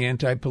chanting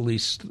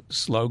anti-police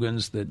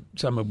slogans, that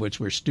some of which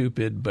were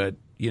stupid, but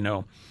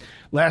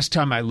last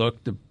time I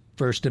looked, the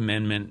First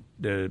Amendment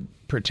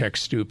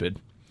protects stupid.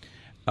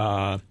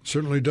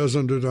 Certainly does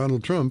under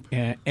Donald Trump.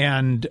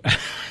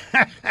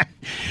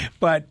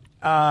 But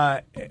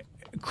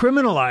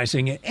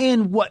criminalizing it,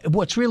 and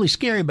what's really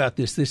scary about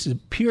this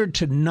appeared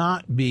to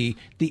not be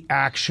the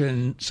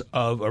actions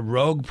of a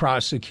rogue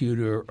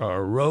prosecutor or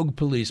a rogue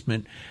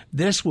policeman.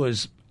 This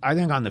was, I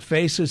think, on the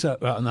faces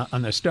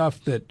on the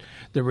stuff that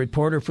the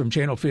reporter from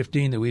Channel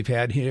 15 that we've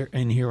had here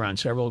on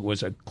several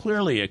was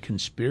clearly a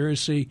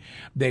conspiracy.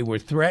 They were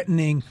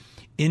threatening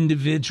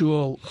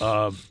individual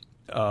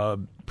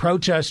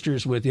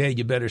protesters with, "Hey,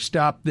 you better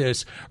stop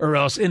this, or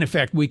else, in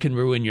effect, we can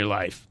ruin your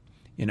life."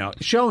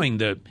 Showing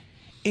the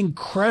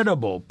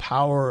incredible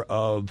power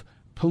of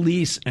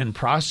police and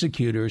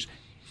prosecutors,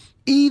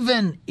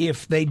 even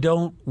if they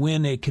don't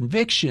win a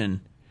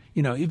conviction.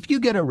 If you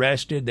get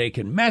arrested, they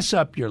can mess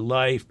up your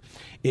life.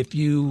 If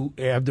you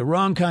have the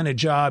wrong kind of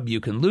job, you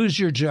can lose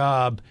your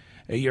job.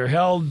 You're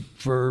held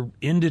for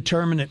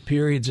indeterminate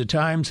periods of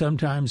time,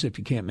 sometimes if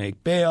you can't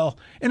make bail.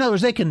 In other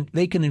words,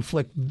 they can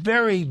inflict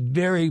very,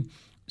 very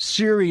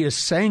serious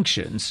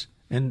sanctions.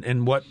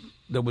 And what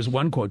there was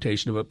one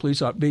quotation of a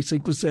police officer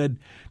basically said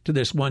to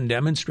this one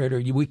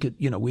demonstrator, we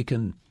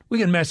can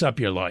mess up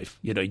your life.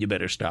 You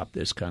better stop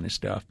this kind of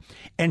stuff.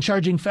 And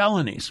charging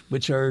felonies,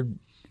 which are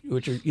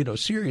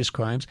serious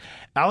crimes.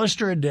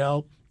 Alistair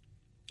Adele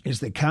is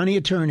the county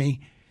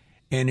attorney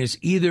and is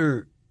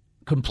either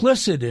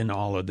complicit in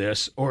all of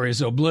this or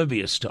is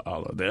oblivious to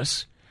all of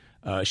this.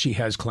 She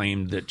has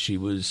claimed that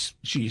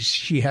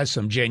she has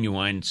some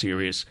genuine,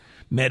 serious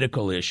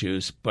medical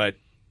issues, but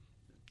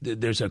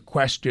there's a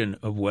question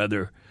of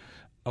whether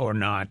or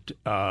not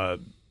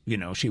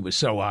she was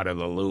so out of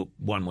the loop.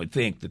 One would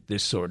think that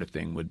this sort of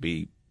thing would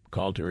be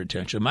called to her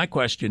attention. My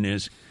question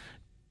is,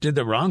 did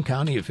the wrong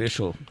county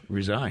official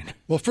resign?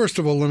 Well, first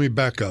of all, let me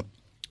back up.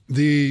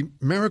 The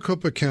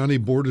Maricopa County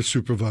Board of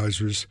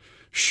Supervisors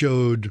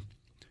showed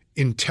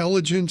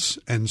intelligence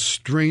and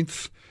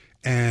strength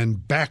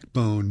and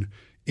backbone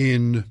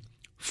in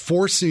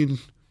forcing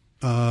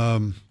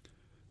the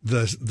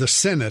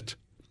Senate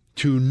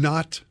to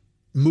not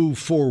move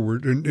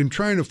forward, in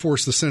trying to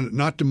force the Senate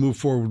not to move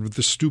forward with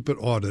the stupid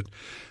audit.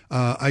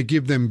 I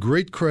give them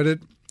great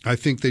credit. I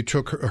think they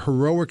took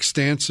heroic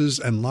stances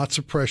and lots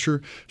of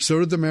pressure. So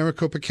did the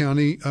Maricopa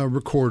County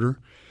recorder.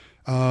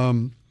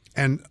 And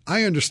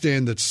I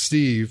understand that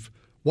Steve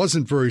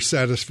wasn't very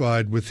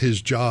satisfied with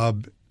his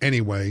job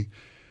anyway,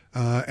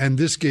 and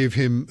this gave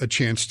him a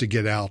chance to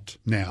get out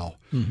now.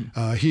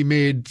 Mm-hmm. He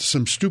made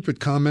some stupid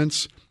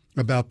comments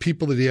about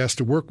people that he has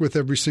to work with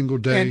every single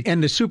day.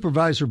 And the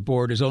supervisor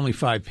board is only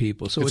 5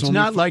 people. So it's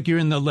not like you're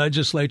in the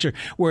legislature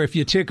where if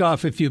you tick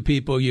off a few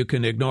people, you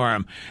can ignore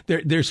them.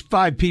 There's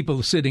 5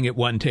 people sitting at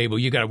one table.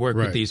 You got to work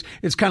with these.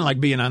 It's kind of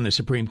like being on the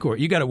Supreme Court.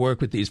 You got to work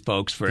with these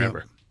folks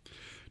forever. Yeah.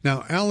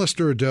 Now,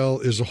 Alistair Adele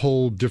is a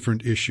whole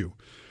different issue.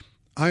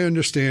 I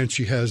understand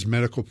she has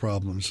medical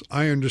problems.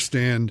 I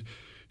understand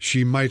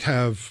she might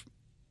have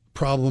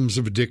problems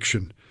of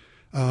addiction.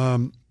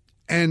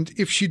 And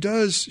if she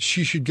does,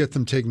 she should get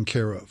them taken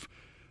care of.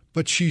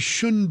 But she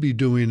shouldn't be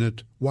doing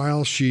it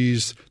while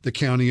she's the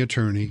county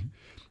attorney.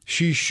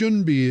 She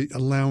shouldn't be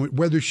allowing,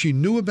 whether she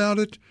knew about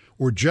it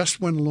or just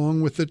went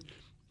along with it,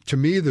 to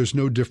me, there's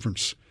no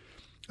difference.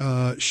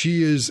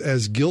 She is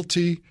as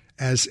guilty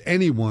as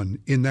anyone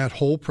in that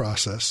whole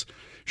process,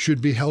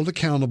 should be held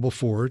accountable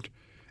for it,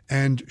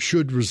 and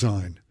should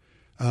resign.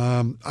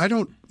 I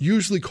don't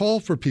usually call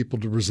for people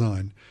to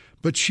resign,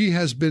 but she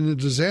has been a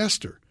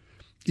disaster.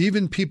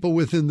 Even people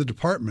within the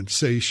department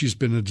say she's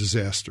been a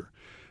disaster.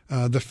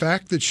 The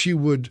fact that she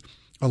would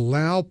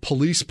allow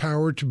police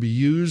power to be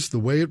used the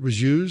way it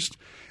was used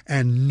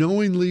and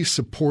knowingly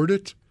support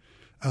it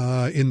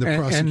in the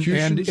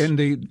prosecutions. And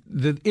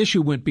the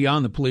issue went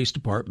beyond the police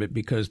department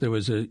because there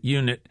was a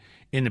unit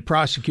in the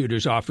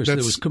prosecutor's office that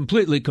was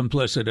completely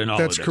complicit in all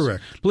of this. That's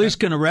correct. Police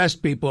can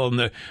arrest people, and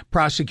the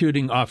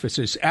prosecuting office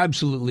is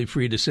absolutely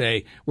free to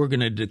say, we're going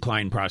to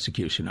decline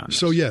prosecution on this.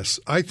 So, yes,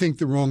 I think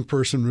the wrong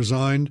person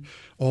resigned,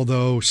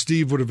 although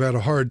Steve would have had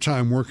a hard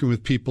time working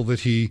with people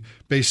that he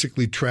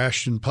basically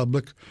trashed in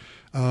public.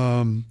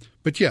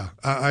 But, yeah,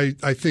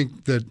 I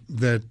think that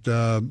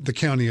the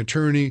county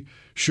attorney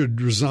should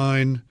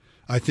resign.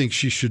 I think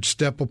she should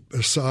step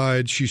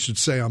aside. She should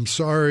say, I'm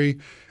sorry,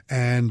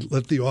 and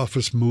let the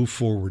office move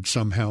forward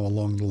somehow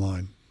along the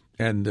line.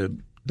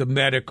 And the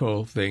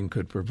medical thing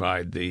could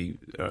provide the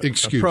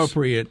Excuse.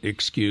 appropriate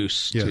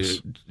excuse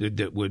Yes.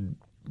 that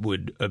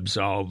would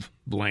absolve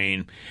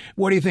Blaine.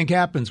 What do you think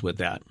happens with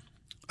that?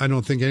 I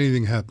don't think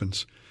anything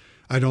happens.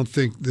 I don't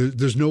think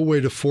there's no way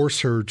to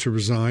force her to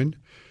resign.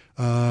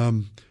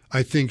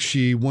 I think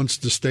she wants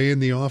to stay in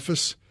the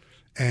office,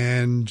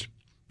 and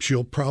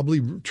she'll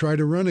probably try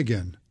to run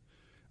again.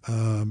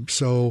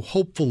 So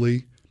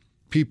hopefully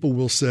people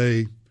will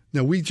say,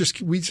 no, we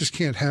just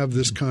can't have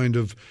this kind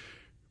of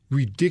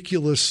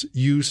ridiculous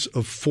use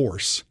of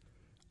force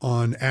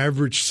on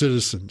average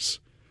citizens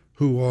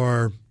who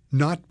are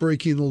not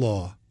breaking the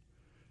law.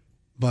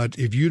 But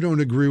if you don't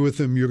agree with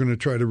them, you're going to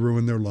try to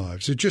ruin their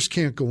lives. It just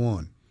can't go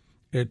on.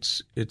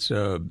 It's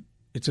a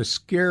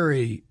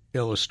scary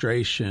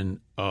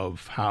illustration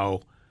of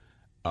how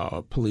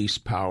police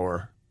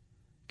power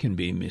can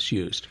be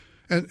misused.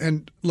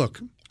 And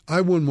look,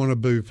 I wouldn't want to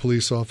be a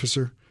police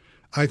officer.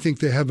 I think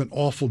they have an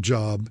awful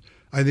job.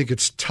 I think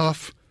it's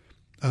tough.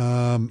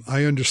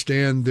 I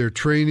understand their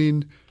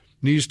training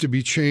needs to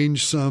be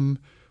changed some,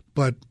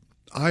 but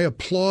I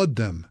applaud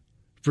them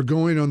for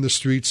going on the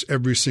streets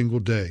every single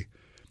day.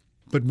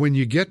 But when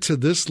you get to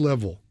this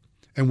level,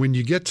 and when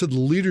you get to the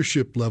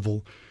leadership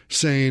level,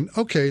 saying,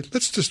 okay,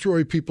 let's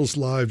destroy people's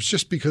lives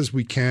just because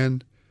we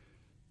can,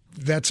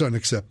 that's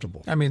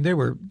unacceptable. I mean, they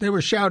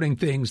were shouting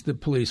things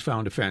that police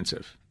found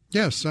offensive.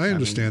 Yes, I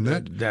understand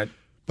that.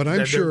 But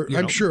I'm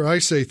sure I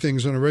say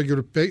things on a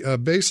regular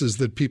basis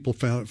that people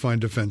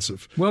find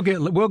offensive. We'll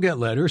get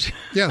letters.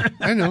 Yeah,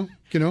 I know,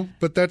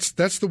 but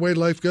that's the way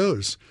life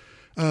goes.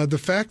 The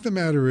fact of the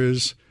matter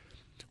is,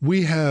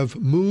 we have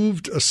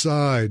moved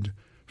aside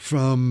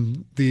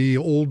from the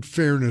old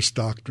fairness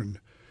doctrine.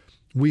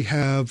 We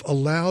have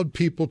allowed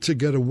people to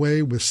get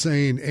away with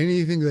saying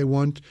anything they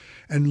want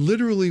and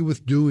literally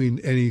with doing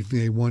anything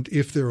they want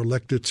if they're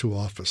elected to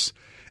office.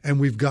 And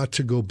we've got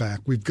to go back.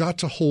 We've got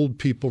to hold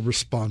people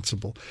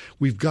responsible.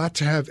 We've got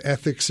to have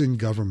ethics in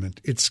government.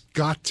 It's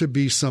got to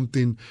be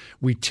something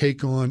we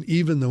take on,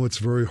 even though it's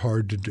very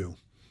hard to do.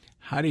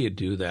 How do you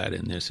do that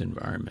in this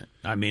environment?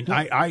 I mean,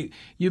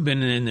 you've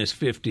been in this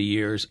 50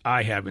 years.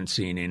 I haven't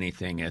seen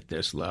anything at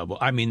this level.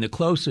 I mean, the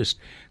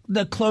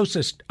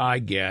closest I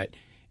get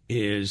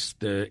is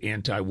the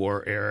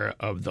anti-war era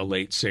of the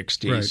late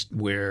 60s, right,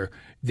 where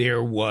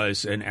there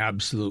was an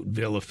absolute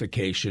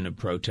vilification of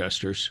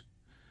protesters.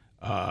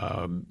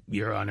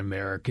 You're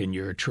un-American,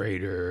 you're a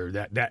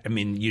traitor. I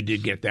mean, you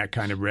did get that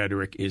kind of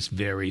rhetoric is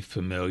very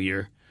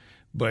familiar,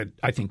 but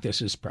I think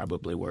this is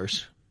probably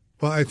worse.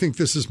 Well, I think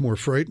this is more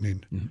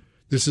frightening. Mm-hmm.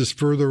 This is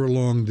further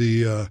along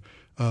the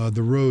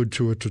road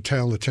to a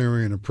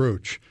totalitarian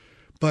approach.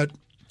 But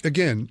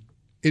again,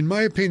 in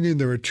my opinion,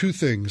 there are two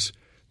things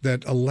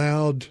that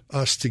allowed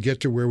us to get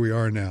to where we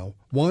are now.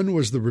 One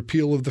was the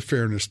repeal of the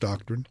Fairness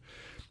Doctrine,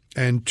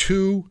 and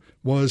two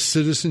was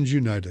Citizens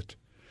United.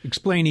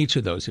 Explain each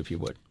of those, if you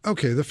would.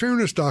 Okay, the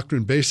Fairness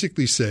Doctrine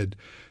basically said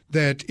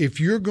that if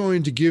you're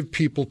going to give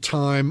people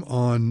time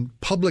on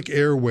public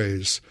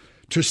airways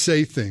to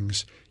say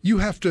things, you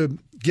have to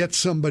get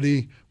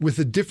somebody with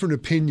a different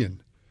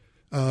opinion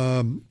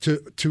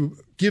to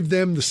give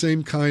them the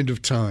same kind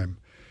of time.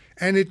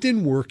 And it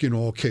didn't work in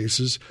all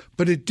cases,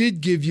 but it did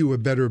give you a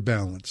better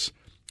balance.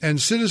 And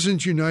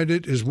Citizens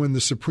United is when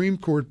the Supreme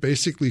Court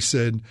basically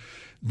said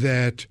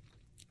that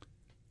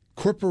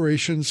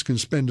corporations can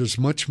spend as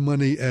much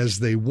money as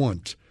they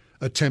want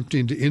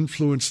attempting to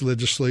influence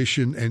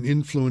legislation and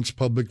influence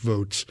public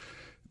votes,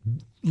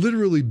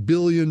 literally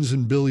billions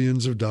and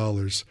billions of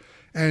dollars.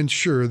 And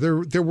sure,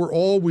 there were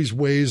always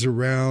ways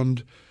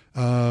around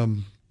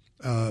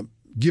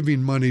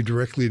giving money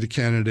directly to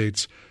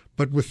candidates,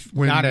 but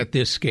not at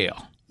this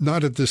scale.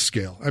 Not at this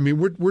scale. I mean,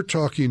 we're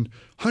talking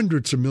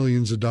hundreds of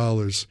millions of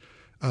dollars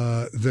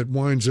that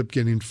winds up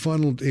getting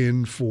funneled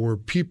in for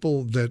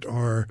people that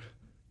are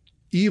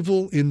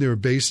evil in their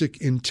basic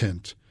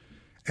intent.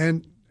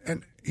 And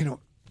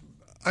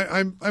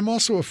I'm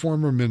also a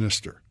former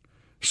minister,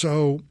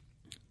 so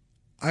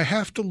I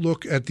have to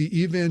look at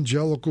the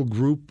evangelical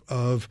group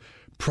of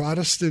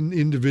Protestant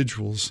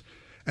individuals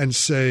and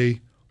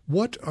say,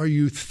 what are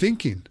you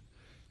thinking?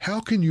 How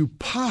can you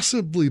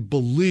possibly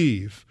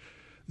believe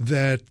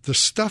that the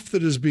stuff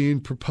that is being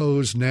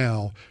proposed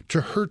now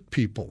to hurt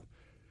people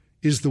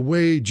is the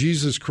way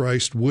Jesus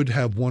Christ would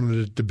have wanted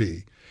it to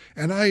be?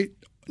 And I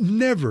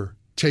never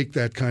take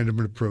that kind of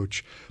an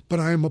approach, but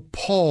I am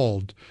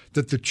appalled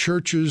that the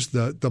churches,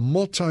 the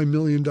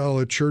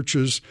multi-million-dollar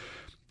churches,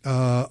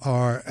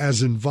 are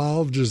as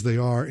involved as they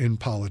are in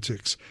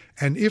politics.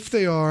 And if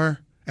they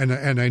are,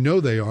 and I know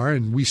they are,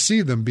 and we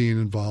see them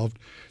being involved,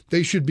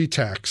 they should be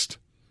taxed.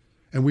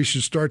 And we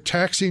should start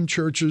taxing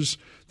churches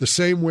the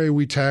same way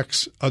we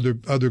tax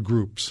other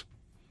groups.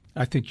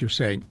 I think you're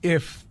saying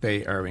if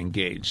they are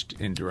engaged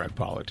in direct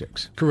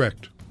politics.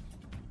 Correct.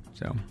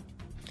 So,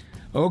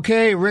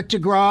 okay, Rick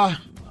DeGraw,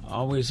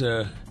 always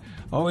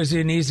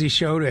an easy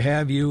show to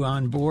have you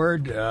on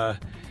board.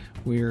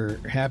 We're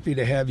happy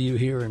to have you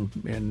here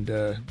and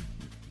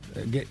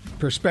get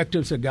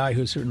perspectives, a guy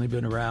who's certainly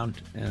been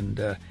around.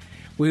 And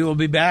We will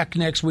be back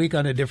next week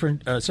on a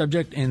different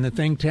subject in the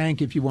think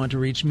tank. If you want to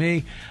reach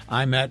me,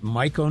 I'm at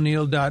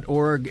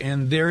MikeO'Neill.org,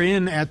 and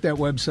therein at that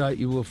website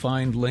you will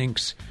find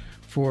links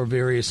for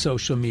various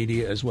social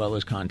media as well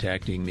as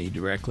contacting me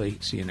directly.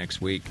 See you next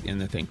week in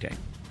the think tank.